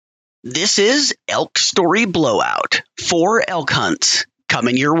This is Elk Story Blowout. 4 elk hunts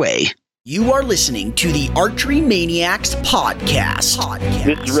coming your way. You are listening to the Archery Maniacs podcast.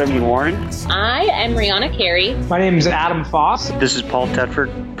 This is Remy Warren. I am Rihanna Carey. My name is Adam Foss. This is Paul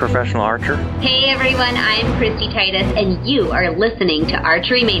Tedford, professional archer. Hey everyone, I'm Christy Titus, and you are listening to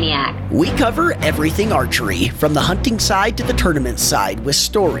Archery Maniac. We cover everything archery, from the hunting side to the tournament side, with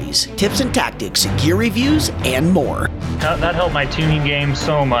stories, tips and tactics, gear reviews, and more. That helped my tuning game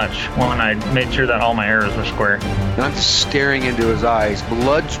so much when I made sure that all my arrows were square. And I'm just staring into his eyes.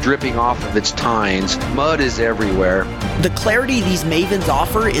 Blood's dripping off of its tines. Mud is everywhere. The clarity these mavens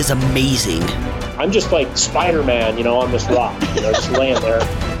offer is amazing. I'm just like Spider-Man, on this rock, just laying there.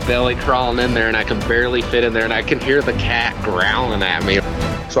 Belly crawling in there, and I can barely fit in there, and I can hear the cat growling at me.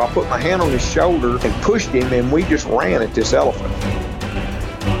 So I put my hand on his shoulder and pushed him, and we just ran at this elephant.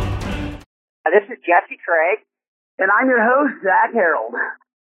 This is Jesse Craig. And I'm your host, Zach Harold.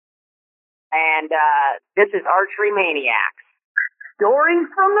 And this is Archery Maniacs. Stories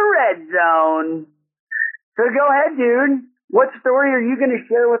from the Red Zone. So go ahead, dude. What story are you going to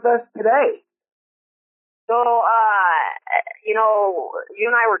share with us today? So, you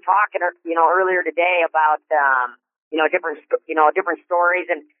and I were talking, earlier today about, different stories.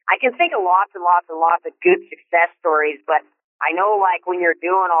 And I can think of lots and lots and lots of good success stories. But I know, like, when you're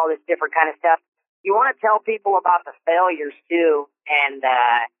doing all this different kind of stuff, you want to tell people about the failures too, and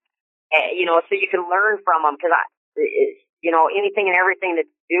so you can learn from them. Because anything and everything to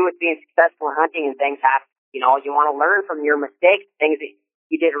do with being successful in hunting and things you want to learn from your mistakes, things that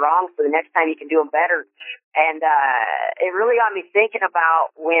you did wrong, so the next time you can do them better. And it really got me thinking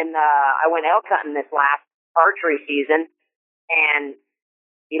about when I went elk hunting this last archery season, and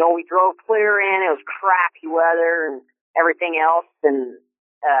we drove clear in. It was crappy weather and everything else, and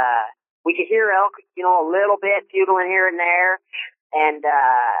we could hear elk, a little bit bugling here and there, and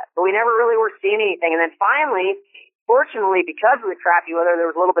but we never really were seeing anything. And then finally, fortunately, because of the crappy weather, there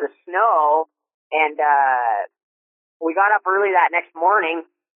was a little bit of snow, and we got up early that next morning,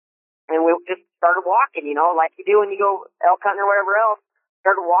 and we just started walking, like you do when you go elk hunting or whatever else.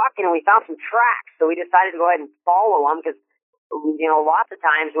 Started walking, and we found some tracks, so we decided to go ahead and follow them, because lots of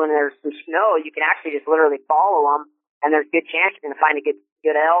times when there's some snow, you can actually just literally follow them, and there's a good chance you're going to find a good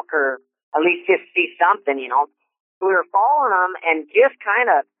elk, or at least just see something, So we were following them, and just kind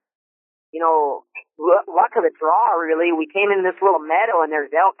of, luck of the draw, really. We came in this little meadow, and there's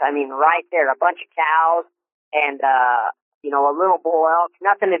elk, right there, a bunch of cows, and, a little bull elk.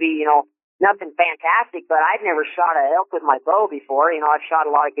 Nothing to be, nothing fantastic, but I'd never shot an elk with my bow before. I've shot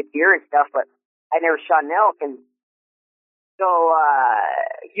a lot of good deer and stuff, but I'd never shot an elk. And so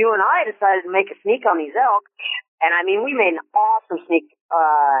you and I decided to make a sneak on these elk, and we made an awesome sneak.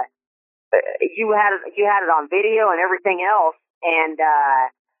 You had it on video and everything else, and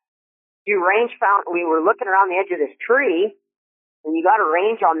you range found. We were looking around the edge of this tree, and you got a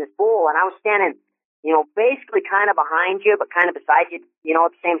range on this bull, and I was standing, basically kind of behind you, but kind of beside you,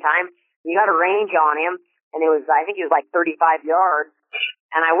 at the same time. You got a range on him, and I think it was like 35 yards,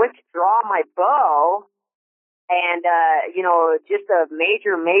 and I went to draw my bow, and just a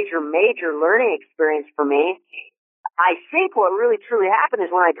major learning experience for me. I think what really truly happened is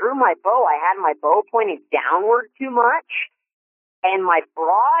when I drew my bow, I had my bow pointing downward too much, and my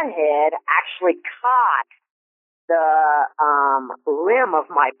broadhead actually caught the limb of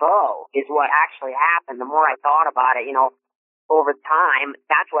my bow is what actually happened. The more I thought about it, over time,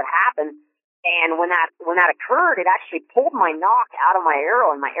 that's what happened. And when that occurred, it actually pulled my nock out of my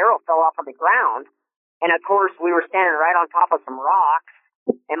arrow, and my arrow fell off on the ground. And of course, we were standing right on top of some rocks,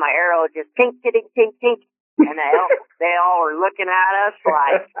 and my arrow just tink, tink, tink, tink. And they all were looking at us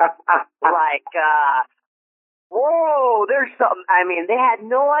like, whoa, there's something. They had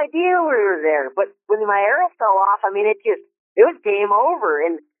no idea we were there. But when my arrow fell off, it was game over.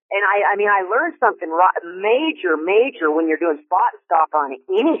 And I learned something major when you're doing spot and stalk on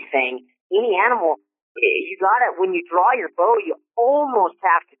anything, any animal. You gotta, when you draw your bow, you almost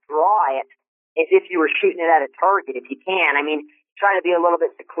have to draw it as if you were shooting it at a target, if you can. Try to be a little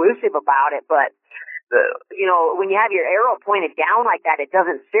bit seclusive about it, but when you have your arrow pointed down like that, it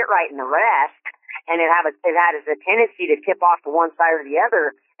doesn't sit right in the rest, and it has a tendency to tip off to one side or the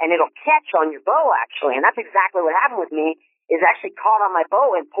other, and it'll catch on your bow, actually. And that's exactly what happened with me, is actually caught on my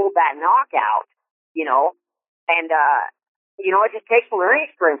bow and pulled that knockout, and, it just takes a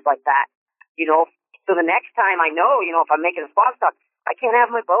learning experience like that, so the next time I know, if I'm making a spot stock, I can't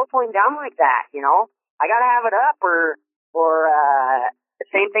have my bow pointing down like that, I gotta have it up, or the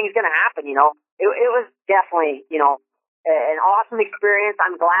same thing's gonna happen, It was definitely, an awesome experience.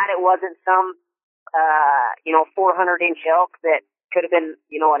 I'm glad it wasn't some, 400-inch elk that could have been,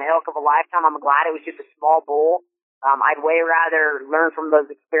 you know, an elk of a lifetime. I'm glad it was just a small bull. I'd way rather learn from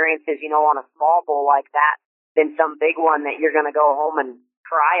those experiences, you know, on a small bull like that than some big one that you're going to go home and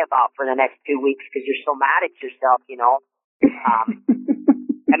cry about for the next 2 weeks because you're so mad at yourself, you know.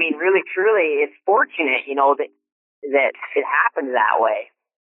 I mean, really, truly, it's fortunate, you know, that it happened that way.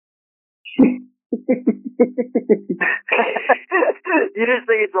 You just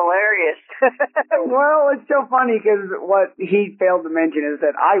think it's hilarious. Well, it's so funny because what he failed to mention is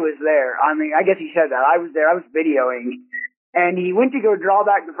that I was there. I mean, I guess he said that. I was there. I was videoing. And he went to go draw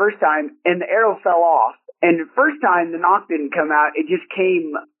back the first time, and the arrow fell off. And the first time, the knock didn't come out. It just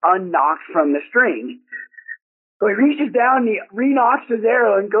came unknocked from the string. So he reaches down, he re-knocks his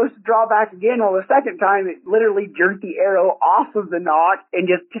arrow and goes to draw back again. Well, the second time, it literally jerked the arrow off of the knot and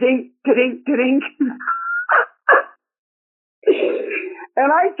just tink, tink, tink. And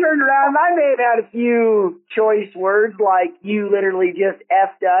I turned around, and I may have had a few choice words like, you literally just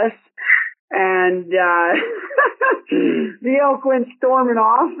effed us. And the elk went storming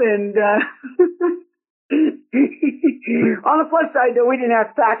off, and on the plus side, though, we didn't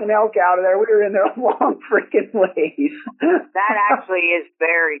have to pack an elk out of there. We were in there a long freaking ways. That actually is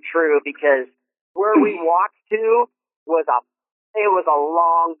very true, because where we walked to was a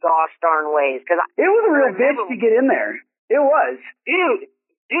long gosh darn ways. Cause it was a real bitch to get in there. It was. Dude,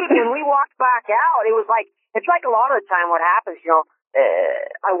 when we walked back out, it was like, it's like a lot of the time what happens, you know,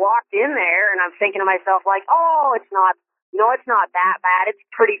 I walked in there and I'm thinking to myself like, oh, it's not that bad. It's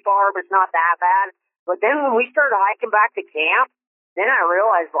pretty far, but it's not that bad. But then when we started hiking back to camp, then I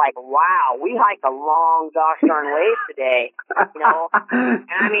realized, like, wow, we hiked a long gosh darn ways today, you know. And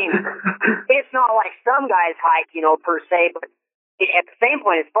I mean, it's not like some guys hike, you know, per se, but at the same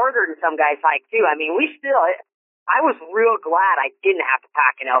point, it's farther than some guys hike too. I mean, I was real glad I didn't have to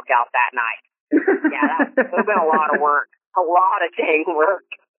pack an elk out that night. Yeah, that would have been a lot of work, a lot of dang work.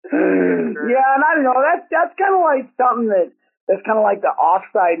 Yeah, and I don't know, that's kind of like something that's kind of like the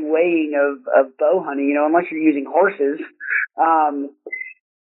offside weighing of bow hunting, you know, unless you're using horses.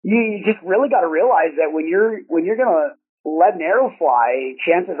 You just really got to realize that when you're going to let an arrow fly,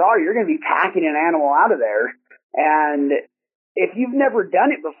 chances are you're going to be packing an animal out of there. And if you've never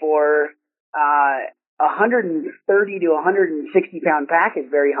done it before, 130 to 160 pound pack is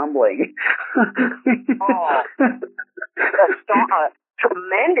very humbling.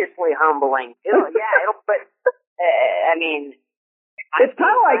 Tremendously humbling. I mean, it's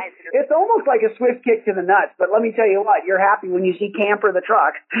kind of like, it's almost like a swift kick to the nuts, but let me tell you what, you're happy when you see Camper the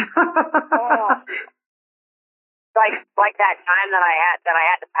truck. Like that time that I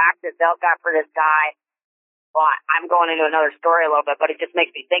had to pack this elk out for this guy. Well, I'm going into another story a little bit, but it just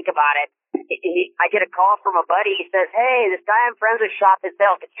makes me think about it. I get a call from a buddy. He says, hey, this guy I'm friends with shot this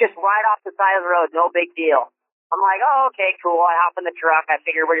elk. It's just right off the side of the road. No big deal. I'm like, oh, okay, cool. I hop in the truck. I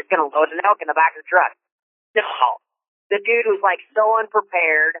figure we're just going to load an elk in the back of the truck. No. The dude was like so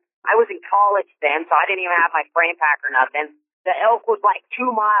unprepared. I was in college then, so I didn't even have my frame pack or nothing. The elk was like 2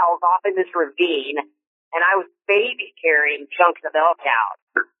 miles off in this ravine, and I was baby carrying chunks of elk out.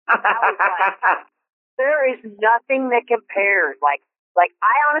 I was like, there is nothing that compares. Like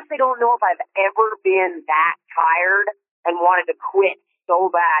I honestly don't know if I've ever been that tired and wanted to quit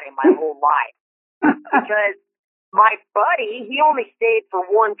so bad in my whole life. Because my buddy, he only stayed for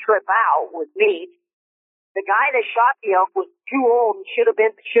one trip out with me. The guy that shot the elk was too old and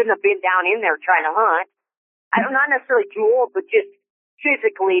shouldn't have been down in there trying to hunt. I'm not necessarily too old, but just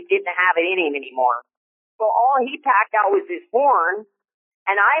physically didn't have it in him anymore. So all he packed out was his horn,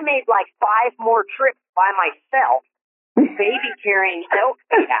 and I made like 5 more trips by myself, baby carrying elk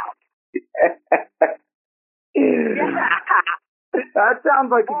feet out. That sounds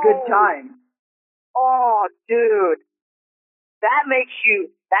like a good time. Oh, dude, that makes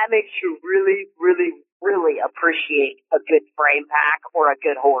you really, really, really appreciate a good frame pack or a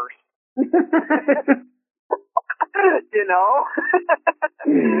good horse. You know?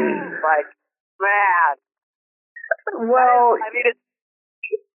 Like, man. Well, I mean,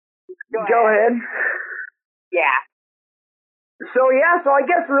 go ahead. Yeah. So I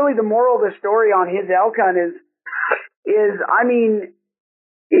guess really the moral of the story on his elk hunt is I mean,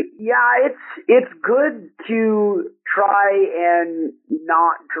 yeah, it's good to try and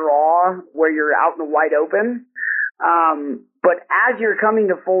not draw where you're out in the wide open. But as you're coming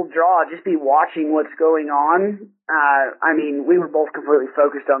to full draw, just be watching what's going on. I mean, we were both completely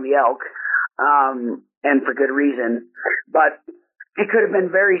focused on the elk, and for good reason. But it could have been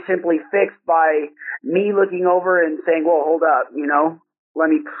very simply fixed by me looking over and saying, well, hold up, you know, let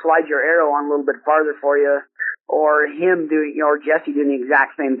me slide your arrow on a little bit farther for you. Or him doing, or Jesse doing the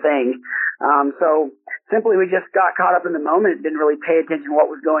exact same thing. So simply we just got caught up in the moment, didn't really pay attention to what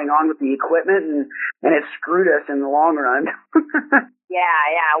was going on with the equipment, and it screwed us in the long run.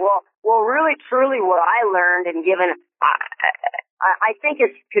 Yeah. Well, really, truly, what I learned and given, I think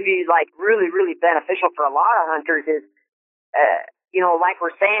it could be like really, really beneficial for a lot of hunters is, like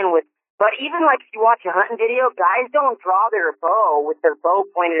we're saying but even like if you watch a hunting video, guys don't draw their bow with their bow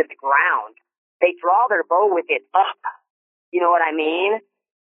pointed at the ground. They draw their bow with it up. You know what I mean?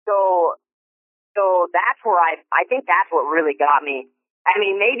 So that's where I think that's what really got me. I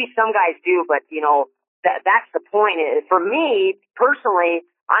mean, maybe some guys do, but that's the point. For me personally,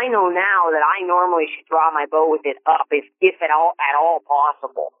 I know now that I normally should draw my bow with it up, if at all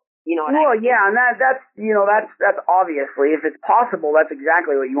possible. You know what I mean? Yeah, and that's obviously, if it's possible, that's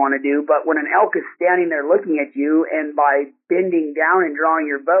exactly what you want to do. But when an elk is standing there looking at you, and by bending down and drawing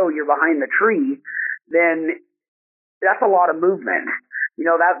your bow, you're behind the tree, then that's a lot of movement.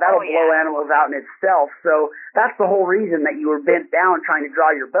 That'll blow animals out in itself. So that's the whole reason that you were bent down trying to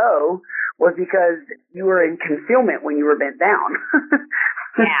draw your bow, was because you were in concealment when you were bent down.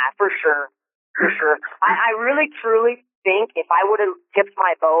 Yeah, for sure. I really, truly think if I would have tipped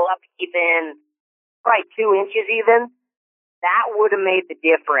my bow up even probably 2 inches even, that would have made the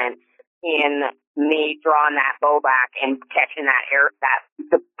difference in me drawing that bow back and catching that hair.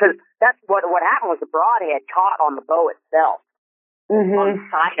 Because that's what happened was the broadhead caught on the bow itself. Mm-hmm. On the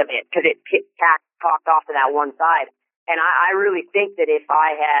side of it, because it cocked off to that one side. And I really think that if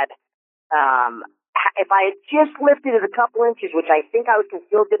I had just lifted it a couple inches, which I think I was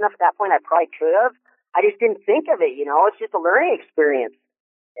concealed good enough at that point, I probably could have. I just didn't think of it, It's just a learning experience.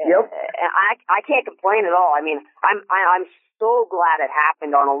 Yep. I can't complain at all. I mean, I'm so glad it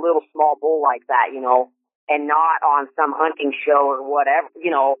happened on a little small bull like that, and not on some hunting show or whatever,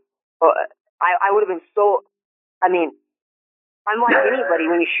 I would have been so. I mean, I'm like anybody.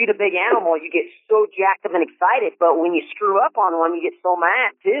 When you shoot a big animal, you get so jacked up and excited. But when you screw up on one, you get so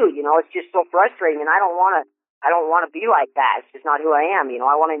mad too. It's just so frustrating. And I don't want to be like that. It's just not who I am.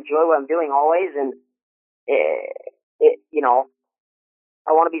 I want to enjoy what I'm doing always, and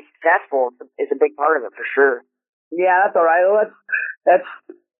I want to be successful. It's a big part of it for sure. Yeah, that's all right. Well, that's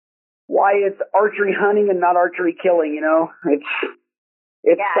why it's archery hunting and not archery killing.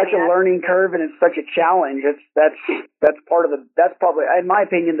 It's such a learning curve, and it's such a challenge. That's probably, in my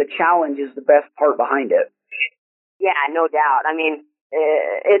opinion, the challenge is the best part behind it. Yeah, no doubt. I mean,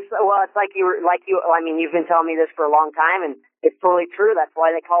 it's like you've been telling me this for a long time, and it's totally true. That's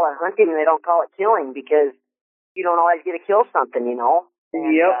why they call it hunting and they don't call it killing, because you don't always get to kill something,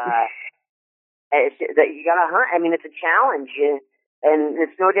 And, yep. It's that you gotta hunt. I mean, it's a challenge, and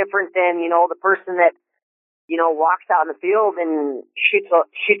it's no different than the person that walks out in the field and shoots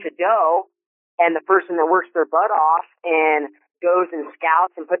a doe, and the person that works their butt off and goes and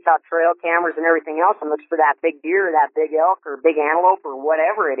scouts and puts out trail cameras and everything else and looks for that big deer or that big elk or big antelope or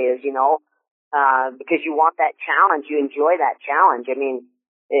whatever it is, because you want that challenge. You enjoy that challenge. I mean,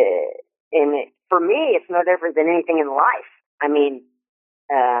 for me, it's no different than anything in life. I mean,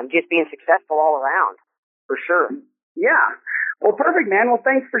 just being successful all around, for sure. Yeah. Well, perfect, man. Well,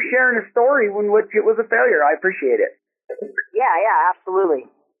 thanks for sharing a story in which it was a failure. I appreciate it. Yeah, absolutely.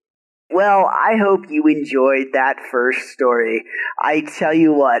 Well, I hope you enjoyed that first story. I tell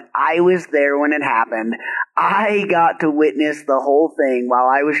you what, I was there when it happened. I got to witness the whole thing while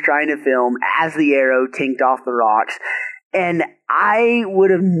I was trying to film as the arrow tinked off the rocks. And I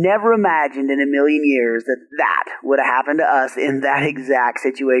would have never imagined in a million years that would have happened to us in that exact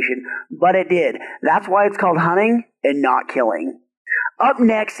situation. But it did. That's why it's called hunting and not killing. Up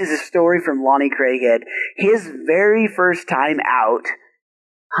next is a story from Lonnie Craighead. His very first time out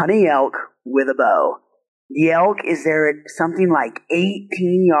hunting elk with a bow. The elk is there at something like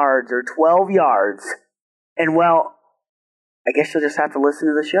 18 yards or 12 yards. And well, I guess you'll just have to listen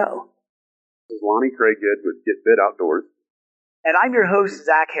to the show. This is Lonnie Craighead with Get Bit Outdoors. And I'm your host,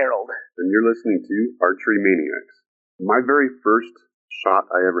 Zach Harold. And you're listening to Archery Maniacs. My very first shot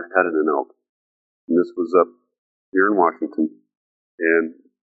I ever had at an elk. And this was up here in Washington. And,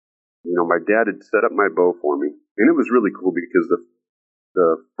 my dad had set up my bow for me. And it was really cool because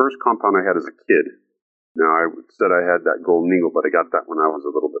the first compound I had as a kid, now I said I had that Golden Eagle, but I got that when I was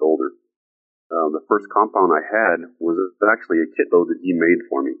a little bit older. The first compound I had was actually a kit load that he made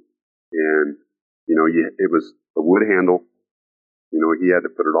for me. And, it was a wood handle. He had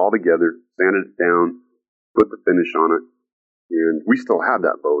to put it all together, sanded it down, put the finish on it. And we still have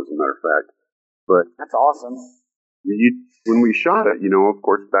that bow, as a matter of fact. But that's awesome. When we shot it, of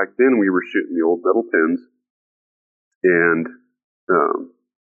course, back then we were shooting the old metal pins and,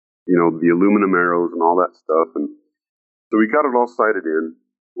 the aluminum arrows and all that stuff. And so we got it all sighted in.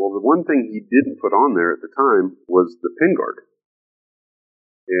 Well, the one thing he didn't put on there at the time was the pin guard.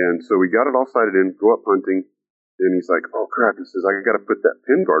 And so we got it all sighted in, go up hunting, and he's like, oh crap, he says, I got to put that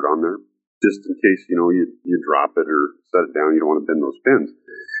pin guard on there just in case, you drop it or set it down, you don't want to bend those pins.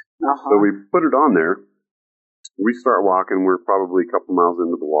 So we put it on there. We start walking, we're probably a couple miles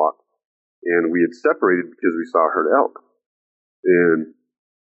into the walk, and we had separated because we saw a herd of elk. And,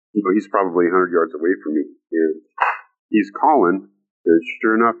 he's probably 100 yards away from me. And he's calling, and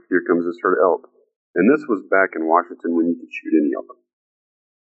sure enough, here comes this herd of elk. And this was back in Washington when you could shoot any elk.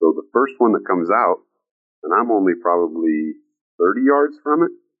 So the first one that comes out, and I'm only probably 30 yards from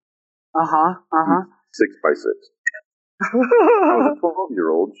it. 6x6. I was a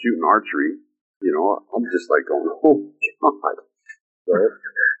 12-year-old shooting archery. I'm just like going, oh God. So,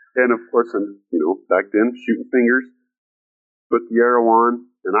 and of course, I'm, back then shooting fingers, put the arrow on,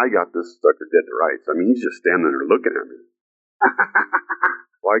 and I got this sucker dead to rights. I mean, he's just standing there looking at me.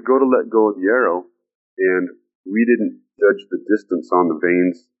 Well, I go to let go of the arrow, and we didn't judge the distance on the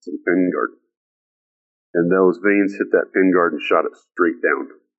vanes to the pin guard. And those vanes hit that pin guard and shot it straight down.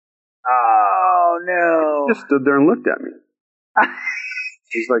 Oh, no. He just stood there and looked at me.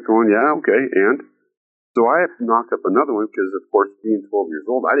 He's like going, yeah, okay, and? So I knocked up another one because, of course, being 12 years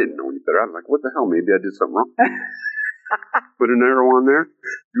old, I didn't know any better. I was like, what the hell, maybe I did something wrong. Put an arrow on there,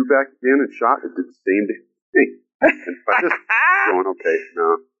 drew back again and shot. It did the same thing. And I just going, okay,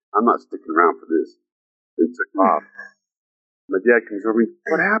 no, I'm not sticking around for this. It took off. My dad comes over and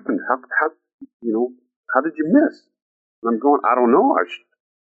what happened? How did you miss? And I'm going, I don't know. I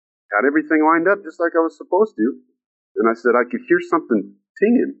got everything lined up just like I was supposed to. And I said, I could hear something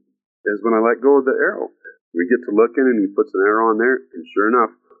tinging as when I let go of the arrow. We get to looking and he puts an arrow on there. And sure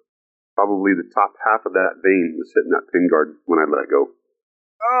enough, probably the top half of that vein was hitting that pin guard when I let go.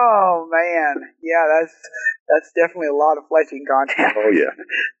 Oh, man. Yeah, that's definitely a lot of fleshing contact. Oh, yeah.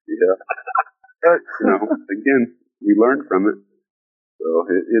 Yeah. But, again, we learned from it. So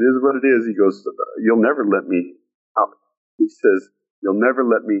it is what it is. He goes, you'll never let me out. He says, you'll never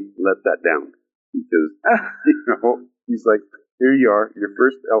let me let that down. Because, he's like, here you are, your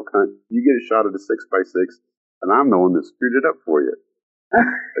first elk hunt. You get a shot at a 6x6, and I'm the one that screwed it up for you.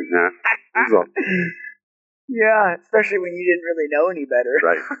 Like, nah. Yeah, especially when you didn't really know any better.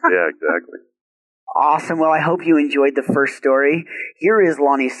 Right. Yeah, exactly. Awesome. Well, I hope you enjoyed the first story. Here is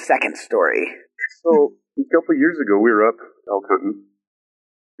Lonnie's second story. So, a couple of years ago, we were up elk hunting,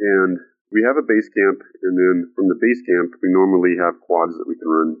 and we have a base camp, and then from the base camp, we normally have quads that we can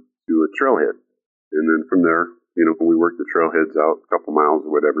run to a trailhead. And then from there, we work the trailheads out a couple miles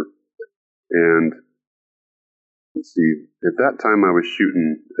or whatever. And let's see, at that time I was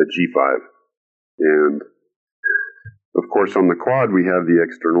shooting a G5. And of course on the quad we have the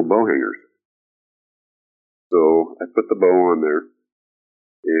external bow hangers. So I put the bow on there.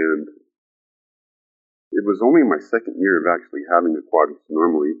 And it was only my second year of actually having a quad, which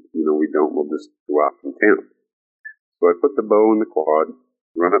normally, we don't, we'll just go out from camp. So I put the bow in the quad,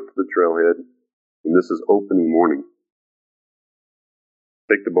 run up to the trailhead, and this is opening morning.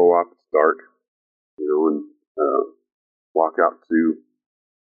 Take the bow off, it's dark, and walk out to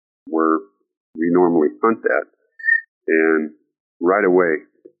where we normally hunt at. And right away,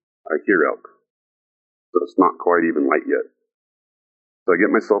 I hear elk. So it's not quite even light yet. So I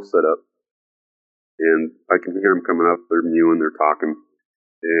get myself set up, and I can hear them coming up. They're mewing, they're talking.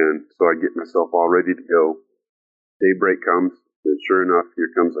 And so I get myself all ready to go. Daybreak comes. And sure enough, here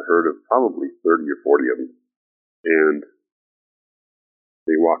comes a herd of probably 30 or 40 of them. And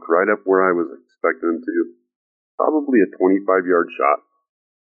they walk right up where I was expecting them to. Probably a 25-yard shot.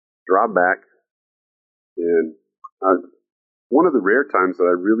 Draw back. And one of the rare times that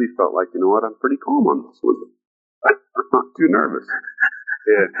I really felt like, I'm pretty calm on this was I'm not too nervous.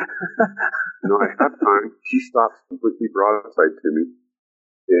 And, I have time. She stops completely broadside to me.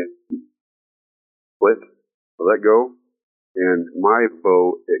 And click. I let go. And my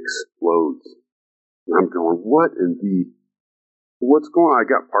bow explodes. And I'm going, what's going on? I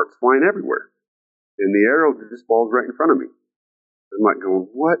got parts flying everywhere. And the arrow just falls right in front of me. I'm like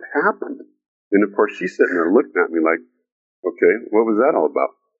going, what happened? And of course she's sitting there looking at me like, okay, what was that all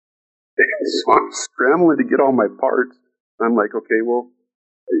about? And so I'm scrambling to get all my parts. I'm like, okay,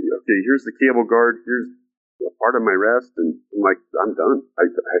 here's the cable guard, here's a part of my rest, and I'm like, I'm done.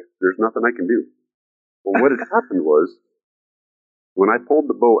 There's nothing I can do. Well, what had happened was, when I pulled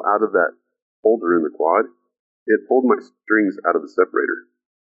the bow out of that holder in the quad, it pulled my strings out of the separator.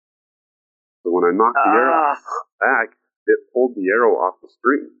 So when I knocked the arrow back, it pulled the arrow off the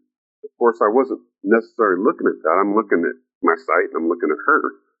string. Of course, I wasn't necessarily looking at that. I'm looking at my sight, and I'm looking at her.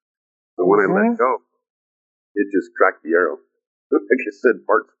 So when I let go, it just cracked the arrow. Like I said,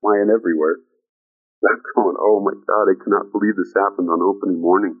 parts flying everywhere. I'm going, oh my God, I cannot believe this happened on opening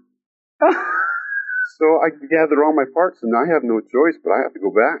morning. So I gather all my parts, and I have no choice, but I have to go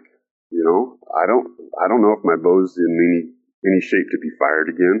back. You know, I don't know if my bow's in any shape to be fired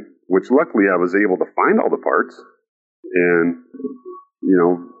again. Which luckily I was able to find all the parts, and you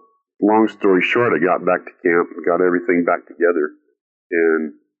know, long story short, I got back to camp, got everything back together,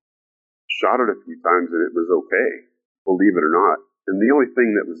 and shot it a few times, and it was okay, believe it or not. And the only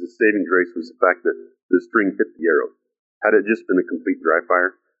thing that was a saving grace was the fact that the string hit the arrow. Had it just been a complete dry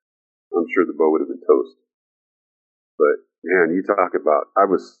fire, I'm sure the bow would have been toast. But, man, you talk about, I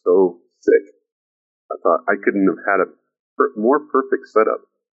was so sick. I thought I couldn't have had a more perfect setup.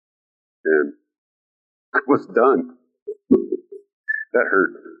 And I was done. That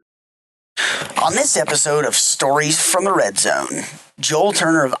hurt. On this episode of Stories from the Red Zone, Joel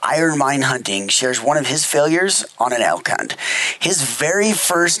Turner of Iron Mine Hunting shares one of his failures on an elk hunt. His very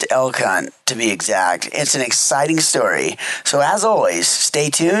first elk hunt, to be exact. It's an exciting story. So as always,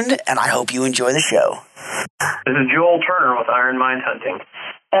 stay tuned, and I hope you enjoy the show. This is Joel Turner with Iron Mine Hunting.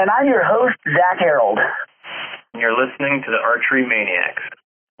 And I'm your host, Zach Harold. And you're listening to the Archery Maniacs.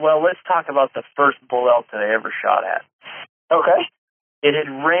 Well, let's talk about the first bull elk that I ever shot at. Okay. It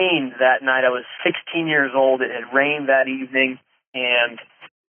had rained that night. I was 16 years old. It had rained that evening, and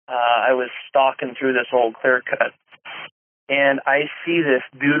I was stalking through this old clear cut. And I see this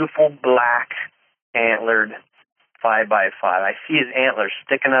beautiful black antlered 5x5. I see his antlers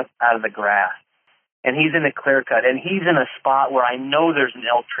sticking up out of the grass. And he's in a clear cut, and he's in a spot where I know there's an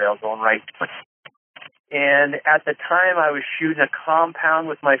elk trail going right to it. And at the time, I was shooting a compound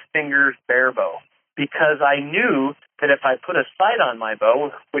with my fingers bare bow, because I knew that if I put a sight on my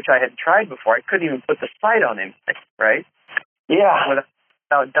bow, which I had tried before, I couldn't even put the sight on him, right? Yeah.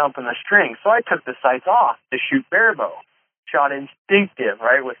 Without dumping the string. So I took the sights off to shoot bare bow. Shot instinctive,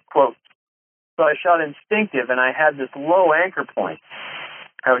 right, with quotes. So I shot instinctive, and I had this low anchor point.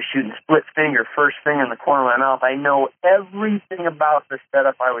 I was shooting split finger, first finger in the corner of my mouth. I know everything about the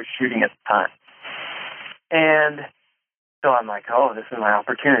setup I was shooting at the time. And so I'm like, oh, this is my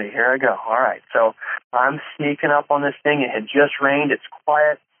opportunity. Here I go. All right. So I'm sneaking up on this thing. It had just rained. It's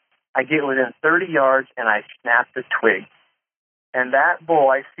quiet. I get within 30 yards, and I snap the twig. And that bull,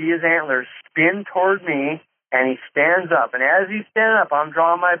 I see his antlers spin toward me, and he stands up. And as he's standing up, I'm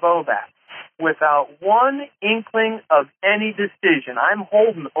drawing my bow back. Without one inkling of any decision, I'm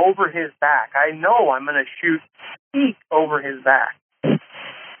holding over his back. I know I'm going to shoot feet over his back.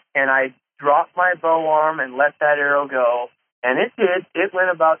 And I dropped my bow arm and let that arrow go, and it did. It went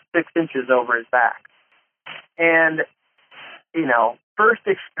about 6 inches over his back. And, you know, first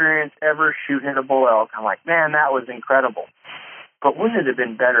experience ever shooting at a bull elk, I'm like, man, that was incredible. But wouldn't it have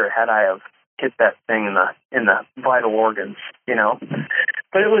been better had I have hit that thing in the vital organs, you know?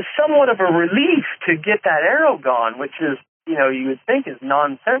 But it was somewhat of a relief to get that arrow gone, which is, you know, you would think is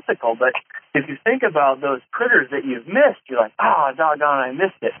nonsensical, but if you think about those critters that you've missed, you're like, oh, doggone, I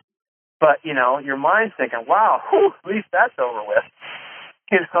missed it. But, you know, your mind's thinking, wow, whew, at least that's over with.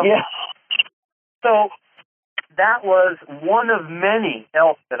 You know? Yeah. So that was one of many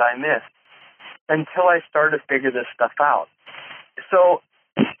elk that I missed until I started to figure this stuff out. So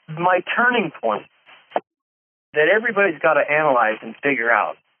my turning point that everybody's got to analyze and figure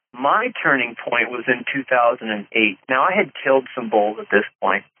out, my turning point was in 2008. Now, I had killed some bulls at this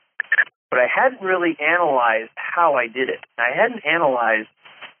point, but I hadn't really analyzed how I did it. I hadn't analyzed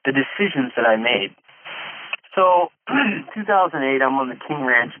the decisions that I made. So, 2008, I'm on the King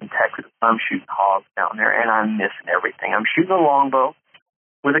Ranch in Texas. I'm shooting hogs down there, and I'm missing everything. I'm shooting a longbow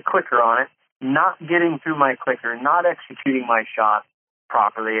with a clicker on it, not getting through my clicker, not executing my shot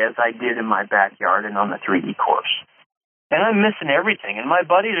properly as I did in my backyard and on the 3D course. And I'm missing everything, and my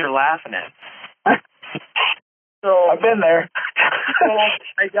buddies are laughing at me. So I've been there. So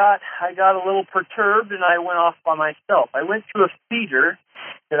I got a little perturbed, and I went off by myself. I went to a feeder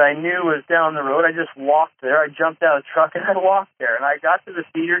that I knew was down the road. I just walked there. I jumped out of the truck, and I walked there. And I got to the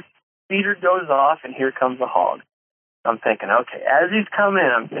feeder. Feeder goes off, and here comes the hog. I'm thinking, okay, as he's coming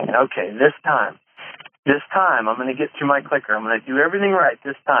in, I'm thinking, okay, this time, I'm going to get through my clicker. I'm going to do everything right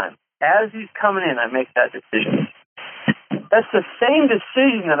this time. As he's coming in, I make that decision. That's the same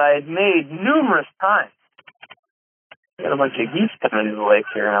decision that I had made numerous times. Got a bunch of geese coming into the lake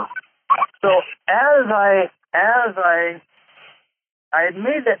here now. So as I had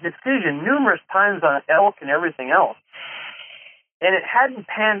made that decision numerous times on elk and everything else, and it hadn't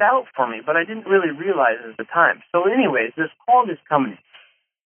panned out for me, but I didn't really realize it at the time. So anyways, this hog is coming.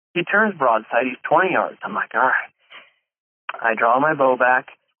 He turns broadside. He's 20 yards. I'm like, all right. I draw my bow back.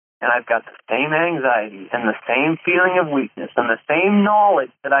 and I've got the same anxiety and the same feeling of weakness and the same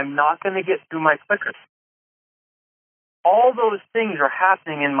knowledge that I'm not going to get through my clicker. All those things are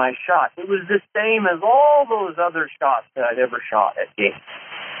happening in my shot. It was the same as all those other shots that I'd ever shot at games.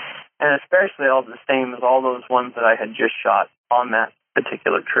 And especially all the same as all those ones that I had just shot on that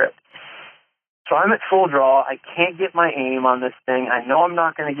particular trip. So I'm at full draw. I can't get my aim on this thing. I know I'm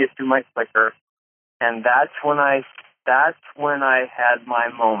not going to get through my clicker. And that's when I had my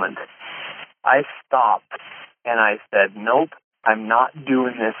moment. I stopped and I said, nope, I'm not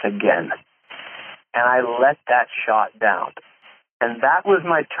doing this again. And I let that shot down. And that was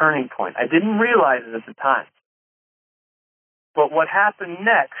my turning point. I didn't realize it at the time. But what happened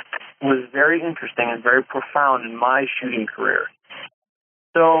next was very interesting and very profound in my shooting career.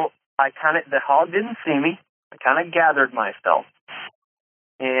 So the hog didn't see me. I kind of gathered myself.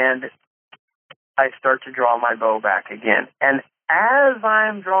 And I start to draw my bow back again. And as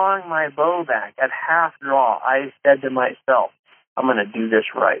I'm drawing my bow back at half draw, I said to myself, I'm going to do this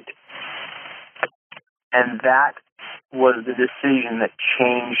right. And that was the decision that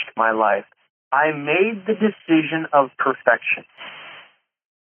changed my life. I made the decision of perfection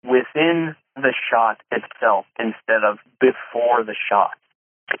within the shot itself instead of before the shot.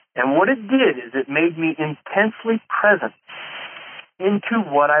 And what it did is it made me intensely present into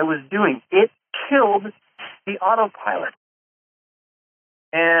what I was doing. It killed the autopilot.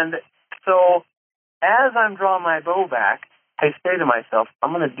 And so as I'm drawing my bow back, I say to myself,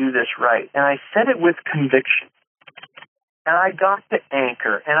 I'm going to do this right. And I said it with conviction. And I got to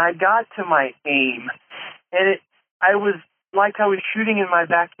anchor, and I got to my aim. And I was like I was shooting in my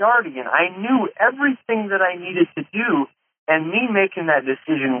backyard again. I knew everything that I needed to do, and me making that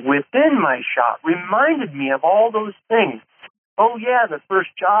decision within my shot reminded me of all those things. Oh, yeah, the first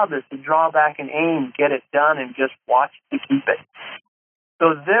job is to draw back and aim, get it done, and just watch to keep it.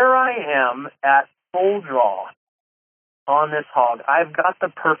 So there I am at full draw on this hog. I've got the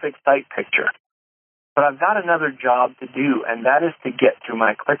perfect sight picture, but I've got another job to do, and that is to get through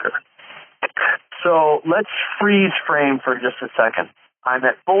my clicker. So let's freeze frame for just a second. I'm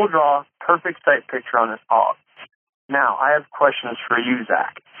at full draw, perfect sight picture on this hog. Now, I have questions for you,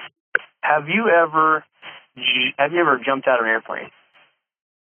 Zach. Have you ever jumped out of an airplane?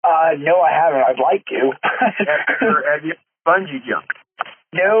 No, I haven't. I'd like to. have you bungee jumped?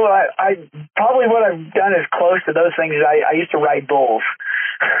 No, I probably what I've done is close to those things. I used to ride bulls.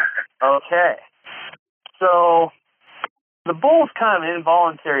 Okay. So the bull's kind of an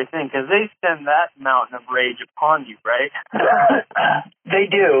involuntary thing because they send that mountain of rage upon you, right? They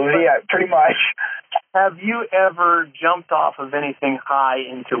do, yeah, pretty much. Have you ever jumped off of anything high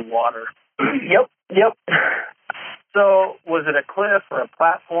into water? Yep. So was it a cliff or a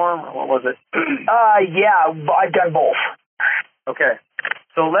platform or what was it? Yeah, I've done both. Okay.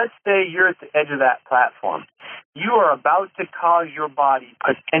 So let's say you're at the edge of that platform. You are about to cause your body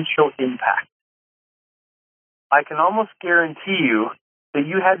potential impact. I can almost guarantee you that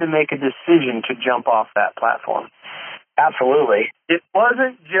you had to make a decision to jump off that platform. Absolutely. It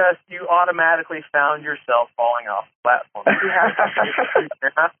wasn't just you automatically found yourself falling off the platform. You had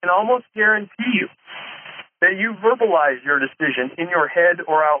to I can almost guarantee you that you verbalized your decision in your head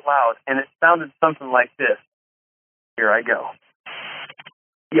or out loud, and it sounded something like this. Here I go.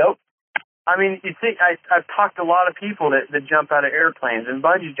 Yep. I mean, you see, I've talked to a lot of people that jump out of airplanes and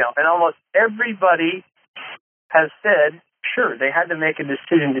bungee jump, and almost everybody has said, sure, they had to make a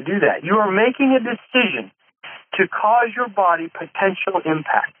decision to do that. You are making a decision to cause your body potential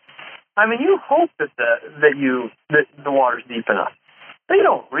impact. I mean, you hope that the water's deep enough. But you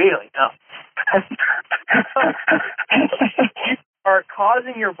don't really know. You are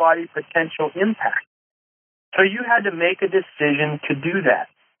causing your body potential impact. So you had to make a decision to do that.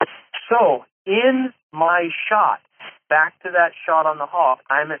 So in my shot, back to that shot on the hawk,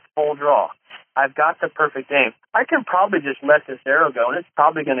 I'm at full draw. I've got the perfect aim. I can probably just let this arrow go, and it's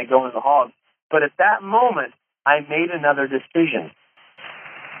probably going to go in the hog. But at that moment, I made another decision.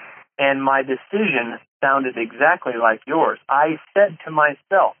 And my decision sounded exactly like yours. I said to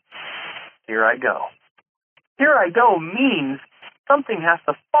myself, here I go. Here I go means something has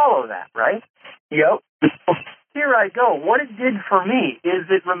to follow that, right? Yep. Here I go. What it did for me is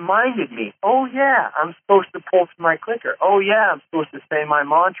it reminded me, oh, yeah, I'm supposed to pull through my clicker. Oh, yeah, I'm supposed to say my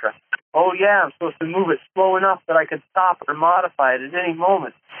mantra. Oh, yeah, I'm supposed to move it slow enough that I could stop or modify it at any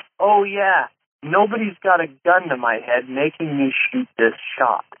moment. Oh, yeah, nobody's got a gun to my head making me shoot this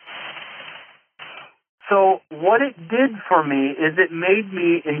shot. So what it did for me is it made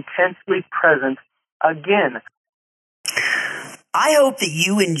me intensely present again. I hope that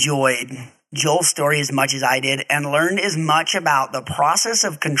you enjoyed Joel's story as much as I did and learned as much about the process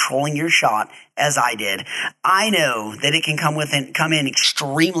of controlling your shot as I did. I know that it can come in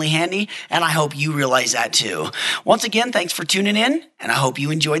extremely handy, and I hope you realize that too. Once again, thanks for tuning in, and I hope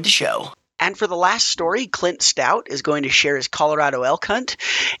you enjoyed the show. And for the last story, Clint Stout is going to share his Colorado elk hunt.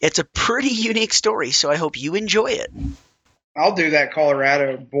 It's a pretty unique story, so I hope you enjoy it. I'll do that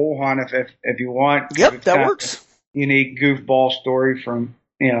Colorado bull hunt if you want. Yep, that works. Unique goofball story from,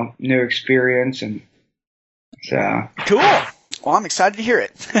 new experience, and so cool. Well, I'm excited to hear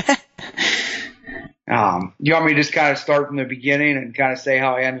it. You want me to just kind of start from the beginning and kind of say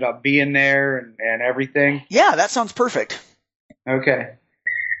how I ended up being there and everything? Yeah, that sounds perfect. Okay.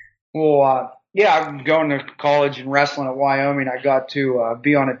 Well, I'm going to college and wrestling at Wyoming. I got to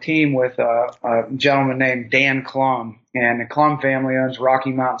be on a team with a gentleman named Dan Klum. And the Klum family owns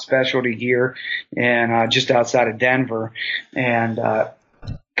Rocky Mountain Specialty here and just outside of Denver. And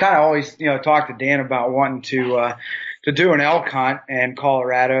kind of always, talk to Dan about wanting to do an elk hunt in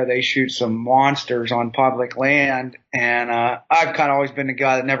Colorado. They shoot some monsters on public land. And I've kind of always been the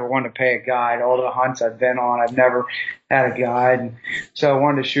guy that never wanted to pay a guide. All the hunts I've been on, I've never had a guide. And so I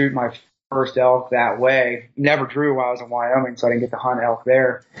wanted to shoot my first elk that way. Never drew while I was in Wyoming, so I didn't get to hunt elk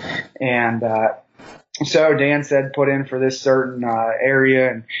there. And so Dan said put in for this certain area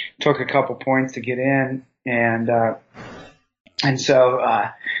and took a couple points to get in. And so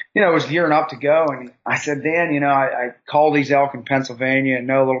it was gearing up to go. And I said, Dan, I call these elk in Pennsylvania and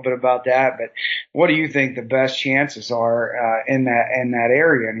know a little bit about that, but what do you think the best chances are in that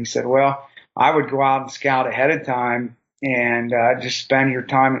area? And he said, well, I would go out and scout ahead of time and just spend your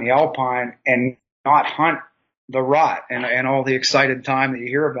time in the alpine and not hunt the rut and all the excited time that you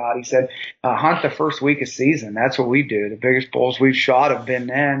hear about. He said, hunt the first week of season. That's what we do. The biggest bulls we've shot have been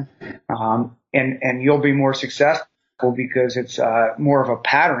then. And you'll be more successful because it's more of a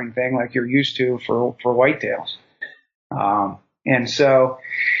patterning thing like you're used to for whitetails. And so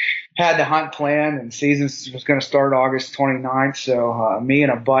had the hunt planned, and season was going to start August 29th. So me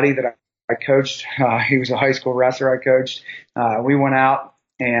and a buddy that I coached, he was a high school wrestler I coached, we went out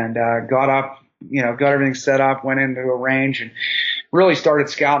and got up, got everything set up, went into a range and really started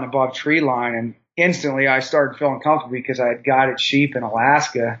scouting above tree line. And instantly I started feeling comfortable because I had guided sheep in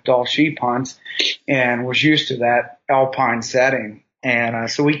Alaska, Dall sheep hunts, and was used to that alpine setting. And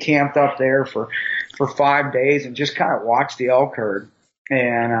so we camped up there for 5 days and just kind of watched the elk herd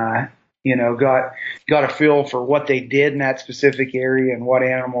and, got a feel for what they did in that specific area and what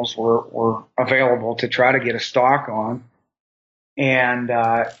animals were available to try to get a stock on. And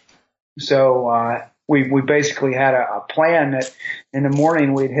so we basically had a plan that in the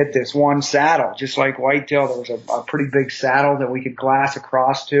morning we'd hit this one saddle, just like whitetail. There was a pretty big saddle that we could glass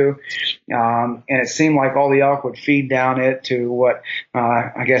across to. And it seemed like all the elk would feed down it to what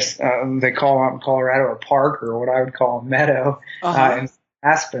I guess they call out in Colorado a park, or what I would call a meadow in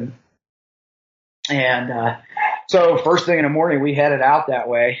Aspen. And so first thing in the morning we headed out that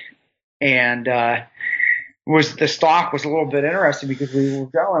way, and the stock was a little bit interesting because we were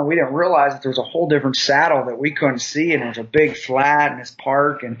going, we didn't realize that there was a whole different saddle that we couldn't see, and there was a big flat in this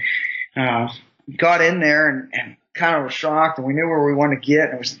park, and got in there and kind of was shocked, and we knew where we wanted to get,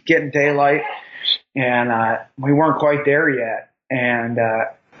 and it was getting daylight, and we weren't quite there yet. And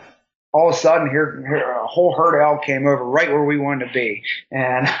all of a sudden here a whole herd of elk came over right where we wanted to be,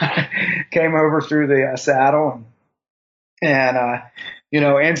 and came over through the saddle, and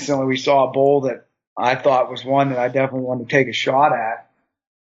instantly we saw a bull that I thought was one that I definitely wanted to take a shot at.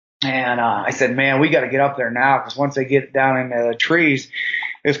 And I said, man, we got to get up there now, because once they get down into the trees,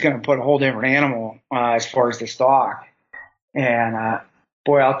 it's going to put a whole different animal as far as the stock. And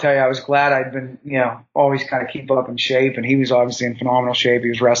boy, I'll tell you, I was glad I'd been, always kind of keep up in shape. And he was obviously in phenomenal shape. He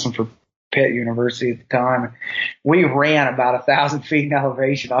was wrestling for Pitt University at the time. We ran about 1,000 feet in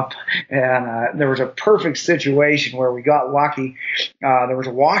elevation up, and there was a perfect situation where we got lucky. There was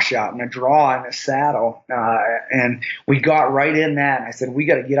a washout and a draw in the saddle, and we got right in that. And I said, we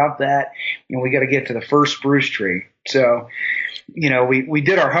got to get up that, and we got to get to the first spruce tree. So, we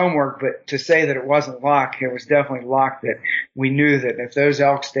did our homework, but to say that it wasn't luck, it was definitely luck that we knew that if those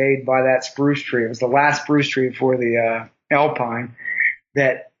elk stayed by that spruce tree, it was the last spruce tree before the alpine,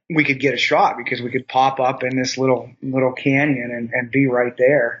 that we could get a shot, because we could pop up in this little canyon and be right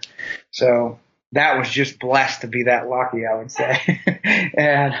there. So that was just blessed to be that lucky, I would say.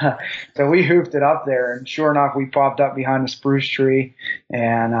 And so we hoofed it up there, and sure enough, we popped up behind the spruce tree,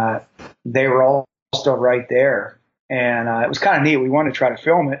 and they were all still right there. And it was kind of neat. We wanted to try to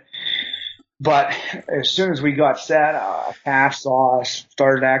film it, but as soon as we got set, a calf saw us,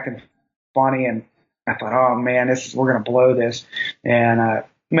 started acting funny, and I thought, oh man, we're going to blow this. And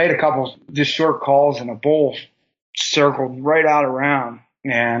made a couple just short calls, and a bull circled right out around,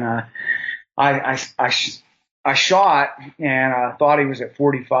 and I shot, and I thought he was at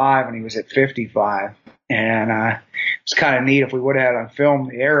 45 and he was at 55. And it was kind of neat. If we would have had on film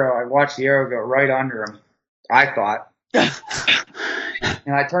the arrow, I watched the arrow go right under him, I thought.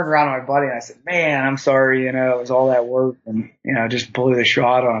 And I turned around to my buddy and I said, man, I'm sorry, it was all that work, and, just blew the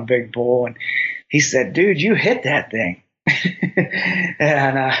shot on a big bull. And he said, dude, you hit that thing.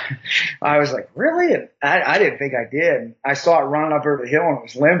 And I was like, really? And I didn't think I did. I saw it running up over the hill and it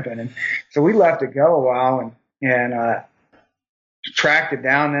was limping. And so we left it go a while and tracked it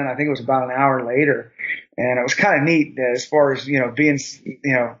down. Then I think it was about an hour later. And it was kind of neat as far as, being,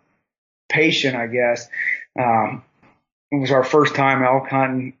 patient, I guess. It was our first time elk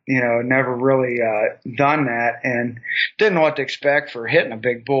hunting, never really done that, and didn't know what to expect for hitting a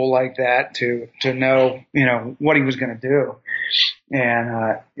big bull like that to know, what he was going to do.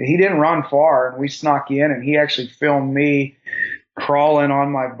 And he didn't run far, and we snuck in, and he actually filmed me crawling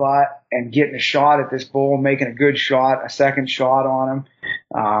on my butt and getting a shot at this bull, making a good shot, a second shot on him.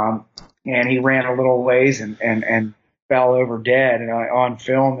 And he ran a little ways and fell over dead on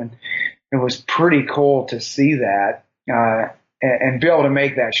film. And it was pretty cool to see that. And be able to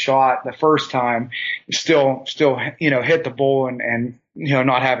make that shot the first time, still, hit the bull and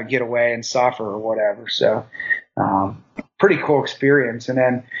not have it get away and suffer or whatever. So, pretty cool experience. And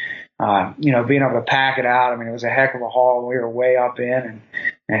then, being able to pack it out. I mean, it was a heck of a haul. We were way up in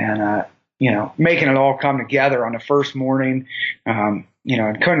and making it all come together on the first morning. And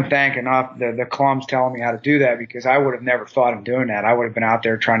couldn't thank enough the clums telling me how to do that, because I would have never thought of doing that. I would have been out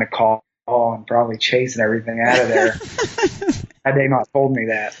there trying to call and probably chasing everything out of there had they not told me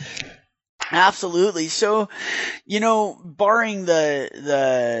that. Absolutely. So, barring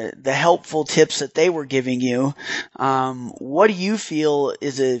the helpful tips that they were giving you, what do you feel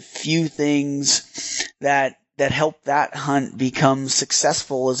is a few things that help that hunt become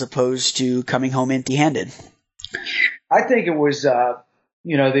successful as opposed to coming home empty-handed? I think it was, the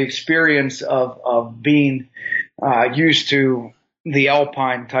experience of being used to the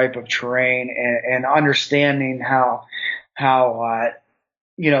alpine type of terrain and understanding how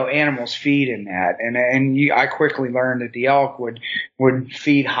animals feed in that. And I quickly learned that the elk would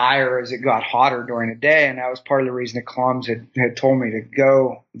feed higher as it got hotter during the day. And that was part of the reason the clums had told me to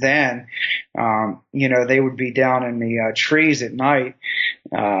go then. They would be down in the trees at night,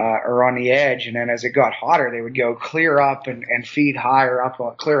 or on the edge. And then as it got hotter, they would go clear up and feed higher up,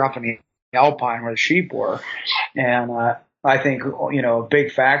 clear up in the alpine where the sheep were. And, I think, a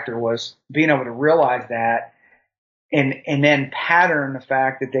big factor was being able to realize that and then pattern the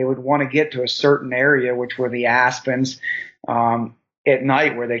fact that they would want to get to a certain area, which were the aspens, at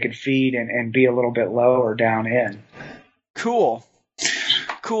night, where they could feed and be a little bit lower down in. Cool.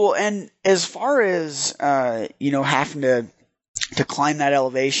 And as far as, having to climb that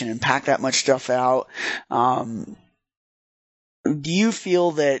elevation and pack that much stuff out, do you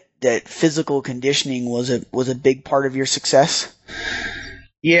feel that physical conditioning was a big part of your success?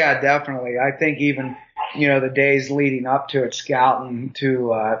 Yeah, definitely. I think even, the days leading up to it, scouting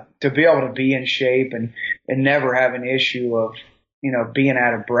to be able to be in shape and never have an issue of, being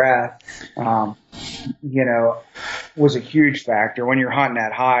out of breath, was a huge factor when you're hunting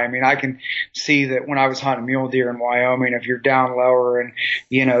that high. I mean, I can see that when I was hunting mule deer in Wyoming, if you're down lower and,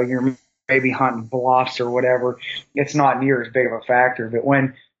 you're maybe hunting bluffs or whatever, it's not near as big of a factor. But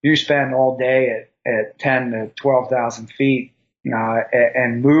when you spend all day at 10 to 12,000 feet,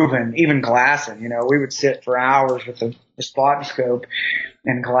 and moving, even glassing, we would sit for hours with the spot scope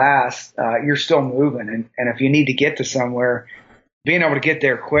and glass, you're still moving. And if you need to get to somewhere, being able to get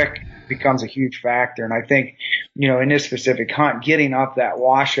there quick becomes a huge factor. And I think, in this specific hunt, getting up that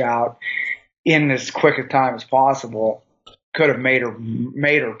washout in as quick a time as possible could have made or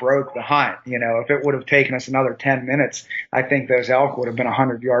broke the hunt. If it would have taken us another 10 minutes, I think those elk would have been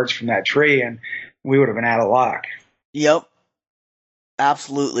 100 yards from that tree and we would have been out of luck. Yep.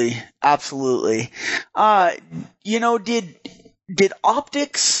 Absolutely. Did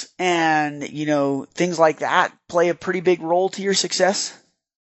optics and, things like that play a pretty big role to your success?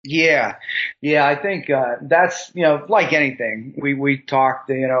 Yeah. I think, that's, like anything, we talked,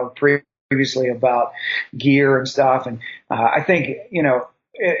 previously about gear and stuff. And, I think,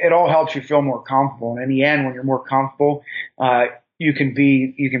 it all helps you feel more comfortable. And in the end, when you're more comfortable, you can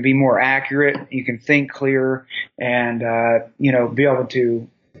be more accurate, you can think clearer, and, be able to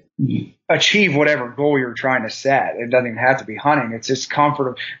achieve whatever goal you're trying to set. It doesn't even have to be hunting. It's just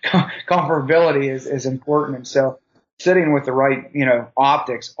comfortability is important. And so sitting with the right,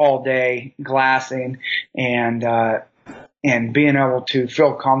 optics all day, glassing and, being able to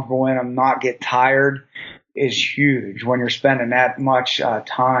feel comfortable in them, not get tired, is huge when you're spending that much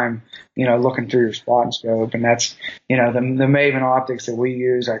time, looking through your spot and scope. And that's, the Maven optics that we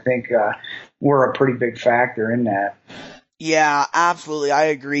use, I think, were a pretty big factor in that. Yeah, absolutely. I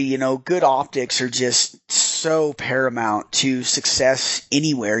agree. Good optics are just so paramount to success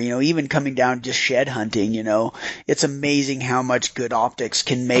anywhere, even coming down to just shed hunting, it's amazing how much good optics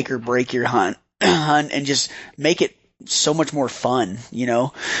can make or break your hunt and just make it so much more fun,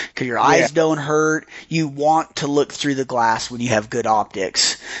 because your eyes don't hurt. You want to look through the glass when you have good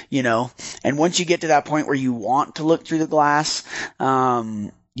optics, and once you get to that point where you want to look through the glass,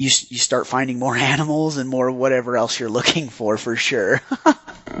 you start finding more animals and more whatever else you're looking for sure.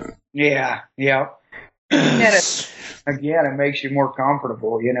 Yeah. And it makes you more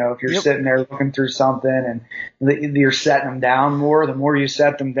comfortable, if you're sitting there looking through something and you're setting them down more. The more you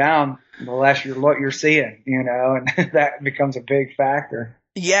set them down, the less you're seeing, and that becomes a big factor.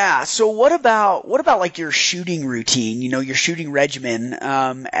 Yeah. So what about like your shooting routine, your shooting regimen?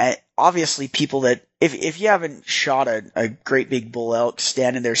 Obviously people that, if you haven't shot a great big bull elk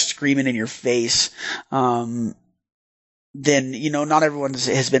standing there screaming in your face, then, not everyone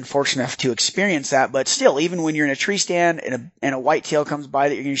has been fortunate enough to experience that, but still, even when you're in a tree stand and a whitetail comes by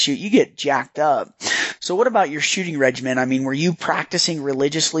that you're going to shoot, you get jacked up. So what about your shooting regimen? I mean, were you practicing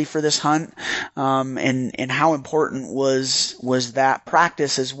religiously for this hunt? And how important was that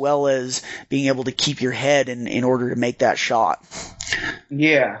practice as well as being able to keep your head in order to make that shot?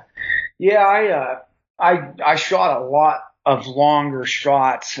 Yeah. I shot a lot of longer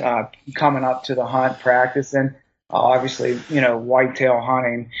shots, coming up to the hunt practicing. Obviously, whitetail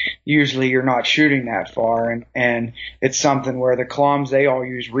hunting, usually you're not shooting that far. And it's something where the clums, they all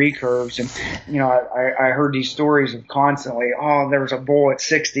use recurves. And, I heard these stories of constantly, there was a bull at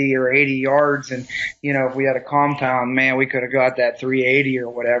 60 or 80 yards. And, if we had a compound, man, we could have got that 380 or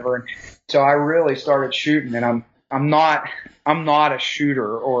whatever. And so I really started shooting, and I'm not a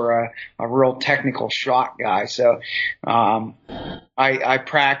shooter or a real technical shot guy. So, I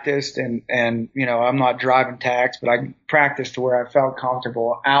practiced and, I'm not driving tacks, but I practiced to where I felt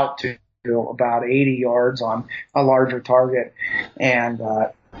comfortable out to about 80 yards on a larger target. And,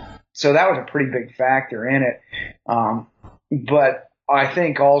 so that was a pretty big factor in it. But I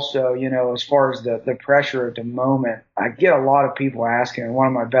think also, as far as the pressure at the moment, I get a lot of people asking. And one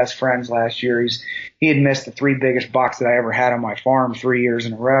of my best friends last year, he had missed the 3 biggest bucks that I ever had on my farm 3 years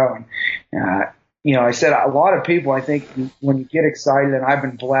in a row. And, I said a lot of people, I think when you get excited, and I've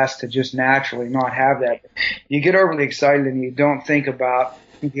been blessed to just naturally not have that, you get overly excited and you don't think about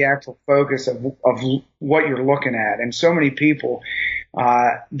the actual focus of what you're looking at. And so many people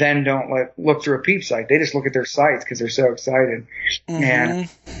then don't look through a peep sight. They just look at their sights because they're so excited. Mm-hmm. And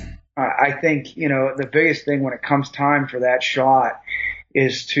I think, the biggest thing when it comes time for that shot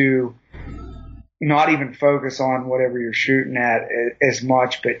is to not even focus on whatever you're shooting at as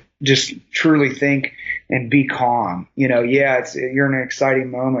much, but just truly think and be calm. You're in an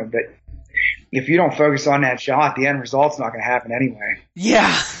exciting moment, but if you don't focus on that shot, the end result's not going to happen anyway.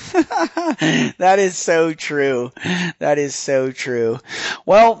 Yeah. That is so true. That is so true.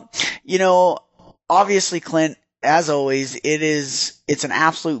 Well, obviously, Clint, as always, it's an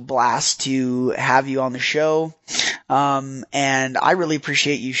absolute blast to have you on the show. And I really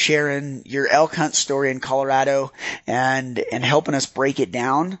appreciate you sharing your elk hunt story in Colorado and helping us break it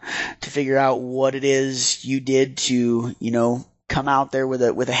down to figure out what it is you did to, come out there with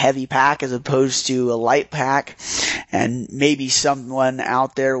a heavy pack as opposed to a light pack. And maybe someone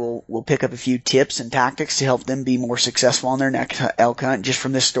out there will pick up a few tips and tactics to help them be more successful on their next elk hunt just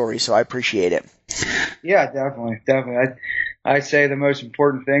from this story. So I appreciate it. Yeah, definitely. I'd say the most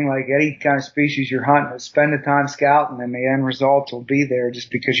important thing, like any kind of species you're hunting, is spend the time scouting, and the end results will be there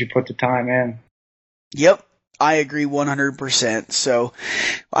just because you put the time in. Yep, I agree 100%. So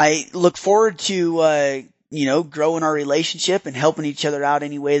I look forward to growing our relationship and helping each other out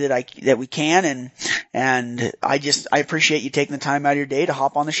any way that we can. And I appreciate you taking the time out of your day to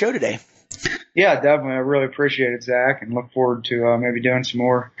hop on the show today. Yeah, definitely. I really appreciate it, Zach, and look forward to maybe doing some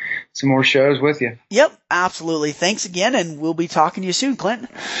more shows with you. Yep, absolutely. Thanks again, and we'll be talking to you soon, Clint.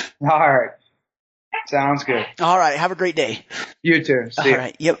 All right. Sounds good. All right. Have a great day. You too. See you. All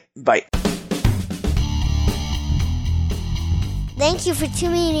right. Yep. Bye. Thank you for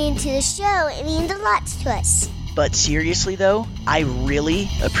tuning into the show. It means a lot to us. But seriously, though, I really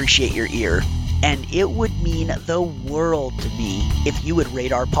appreciate your ear. And it would mean the world to me if you would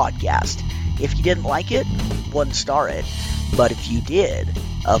rate our podcast. If you didn't like it, 1 star it. But if you did,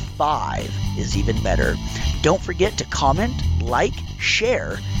 a 5 is even better. Don't forget to comment, like,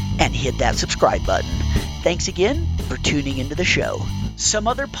 share, and hit that subscribe button. Thanks again for tuning into the show. Some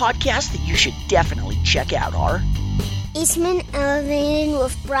other podcasts that you should definitely check out are Eastman Elevated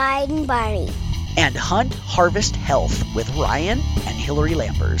with Brian Barney, and Hunt Harvest Health with Ryan and Hillary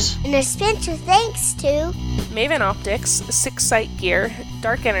Lampers. And a special thanks to Maven Optics, Six Sight Gear,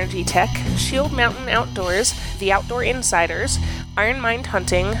 Dark Energy Tech, Shield Mountain Outdoors, The Outdoor Insiders, Iron Mind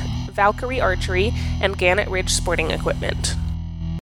Hunting, Valkyrie Archery, and Gannett Ridge Sporting Equipment.